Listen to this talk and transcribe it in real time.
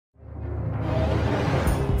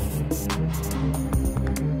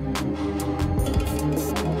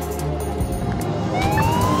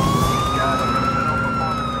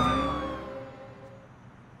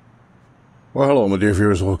Well, hello my dear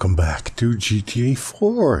viewers, welcome back to GTA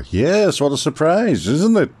 4. Yes, what a surprise,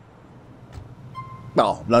 isn't it?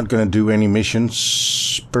 Well, I'm not gonna do any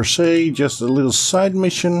missions per se, just a little side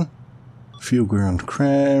mission. Few grand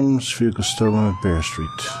crimes, vehicle stolen at Bear Street.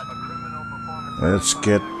 Let's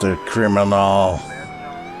get the criminal.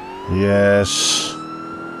 Yes.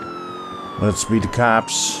 Let's be the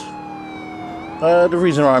cops. The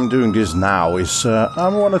reason why I'm doing this now is I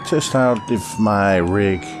want to test out if my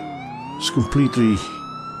rig is completely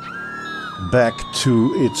back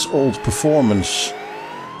to its old performance,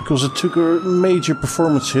 because it took a major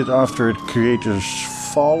performance hit after the creator's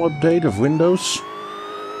fall update of Windows.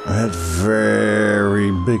 I had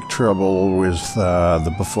very big trouble with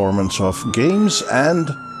the performance of games and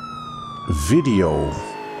video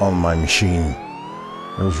on my machine.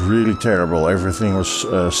 It was really terrible. Everything was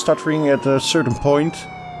stuttering at a certain point.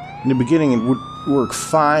 In the beginning it would work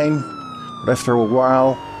fine, but after a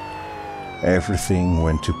while everything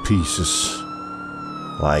went to pieces.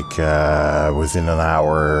 Like within an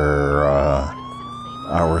hour,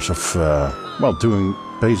 hours of well, doing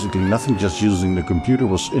basically nothing, just using the computer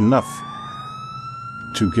was enough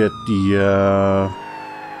to get the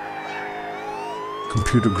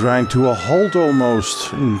computer grind to a halt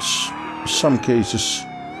almost in some cases.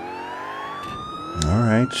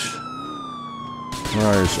 Alright.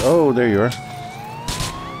 Where is... Oh, there you are.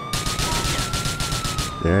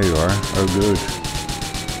 There you are. Oh, good.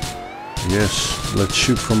 Yes, let's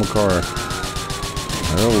shoot from a car.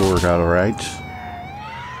 That'll work out alright.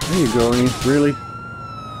 There you go, really?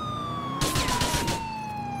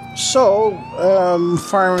 So,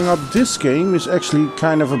 firing up this game is actually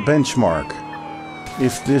kind of a benchmark.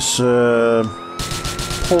 If this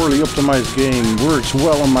poorly optimized game works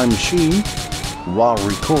well on my machine while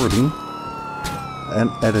recording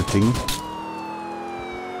and editing,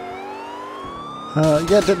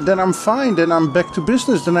 yeah, then I'm fine. Then I'm back to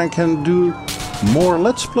business. Then I can do more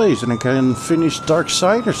Let's Plays and I can finish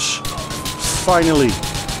Darksiders. Finally.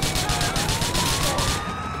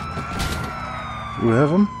 Do we have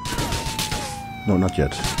them? No, not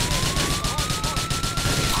yet.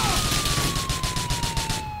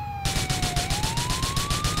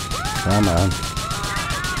 Come on.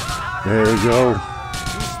 There you go.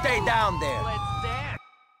 You stay down there.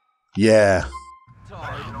 Yeah.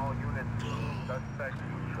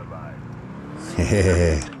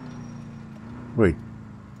 Wait.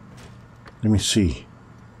 Let me see.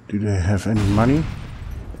 Do they have any money?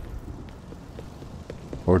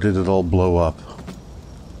 Or did it all blow up?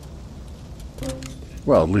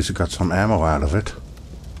 Well, at least I got some ammo out of it.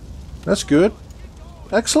 That's good.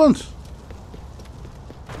 Excellent.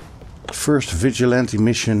 First Vigilante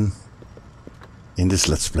mission in this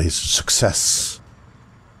Let's Play is a success.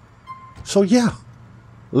 So yeah,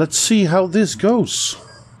 let's see how this goes.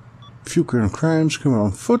 Few current crimes coming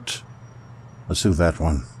on foot. Let's do that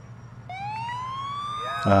one.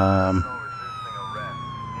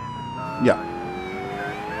 Yeah.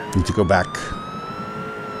 Need to go back.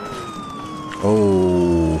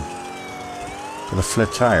 Oh. Got a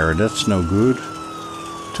flat tire, that's no good.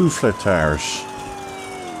 2 flat tires.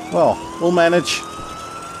 Well, we'll manage.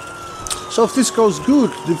 So if this goes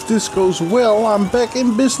good, if this goes well, I'm back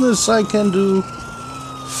in business. I can do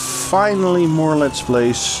finally more Let's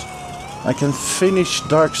Plays. I can finish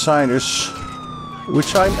Darksiders,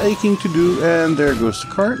 which I'm aching to do. And there goes the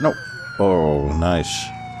car. No. Oh, nice.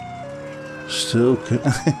 Still can...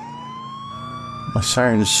 My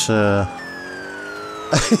sirens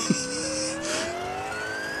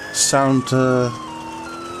sound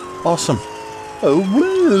awesome. Oh,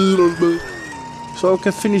 so I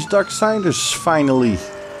can finish Darksiders finally.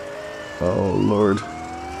 Oh Lord.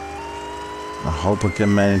 I hope I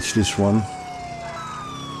can manage this one.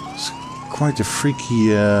 It's quite a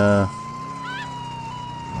freaky... Oh,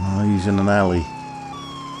 he's in an alley.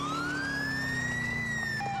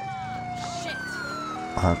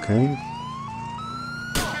 Okay.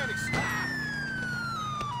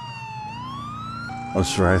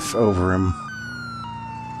 Let's drive over him.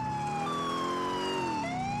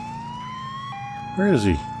 Where is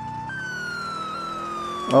he?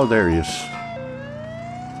 Oh, there he is.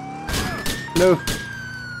 No.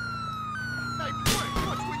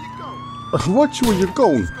 Watch where you're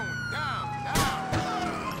going.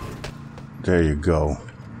 There you go.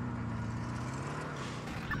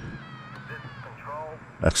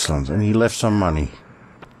 Excellent. And he left some money.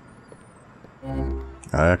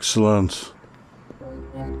 Excellent.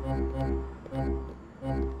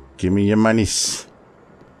 Give me your monies.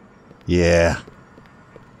 Yeah.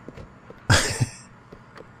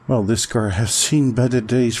 Well, this car has seen better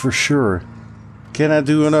days for sure. Can I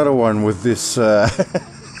do another one with this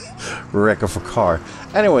wreck of a car.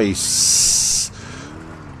 Anyways,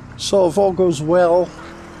 so if all goes well,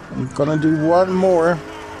 I'm gonna do one more.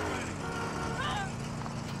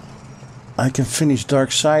 I can finish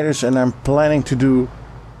Darksiders, and I'm planning to do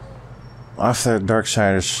after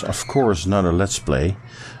Darksiders, of course, another Let's Play.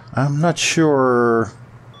 I'm not sure.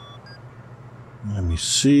 Let me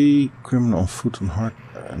see. Criminal on foot and hard.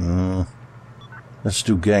 Let's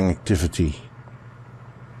do gang activity.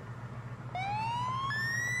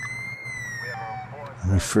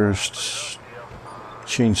 Let me first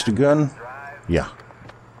change the gun. Yeah.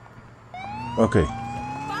 Okay.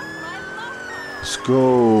 Let's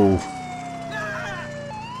go.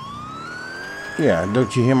 Yeah,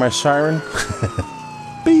 don't you hear my siren?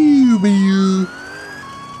 Pew, pew.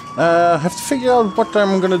 I have to figure out what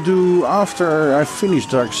I'm gonna do after I finish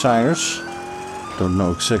Darksiders. Don't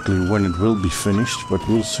know exactly when it will be finished, but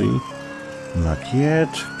we'll see. Not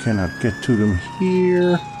yet. Cannot get to them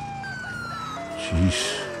here.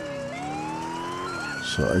 Jeez.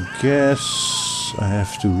 So I guess I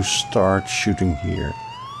have to start shooting here.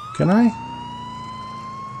 Can I?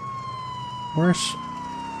 Where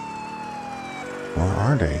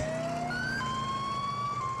are they?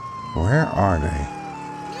 Where are they?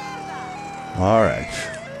 Alright.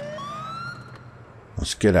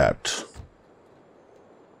 Let's get out.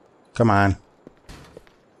 Come on.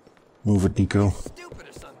 Move it, Niko.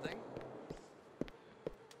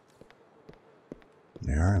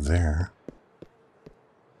 They are there.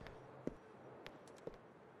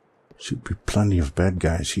 Should be plenty of bad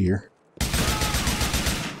guys here.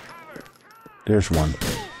 There's one.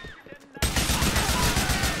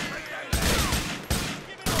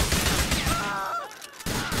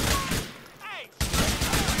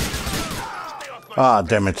 Ah,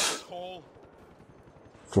 damn it.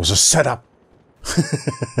 It was a setup.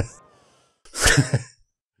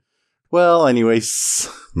 Well, anyways.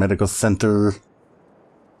 Medical center.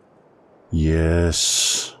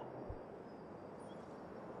 Yes.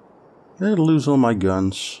 Did I lose all my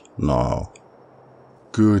guns? No.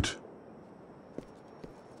 Good.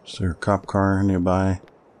 Is there a cop car nearby?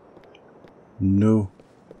 No.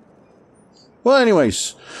 Well,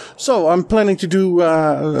 anyways, so I'm planning to do,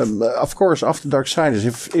 of course, after Darksiders,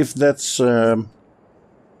 if that's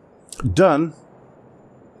done,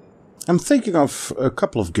 I'm thinking of a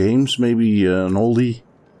couple of games, maybe an oldie,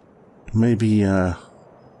 maybe a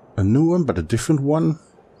new one, but a different one,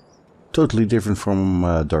 totally different from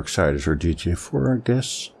Darksiders or GTA4, I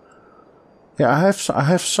guess. Yeah, I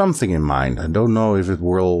have something in mind. I don't know if it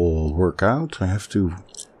will work out. I have to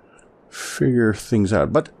figure things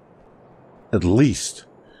out, but at least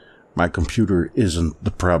my computer isn't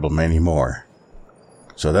the problem anymore.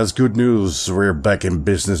 So that's good news. We're back in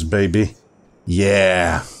business, baby.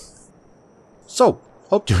 Yeah. So,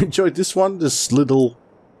 hope you enjoyed this one. This little,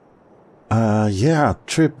 yeah,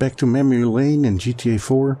 trip back to memory lane in GTA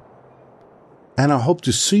 4. And I hope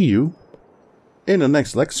to see you in the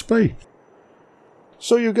next Let's Play.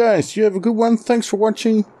 So you guys, you have a good one. Thanks for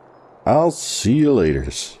watching. I'll see you later.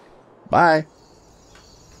 Bye.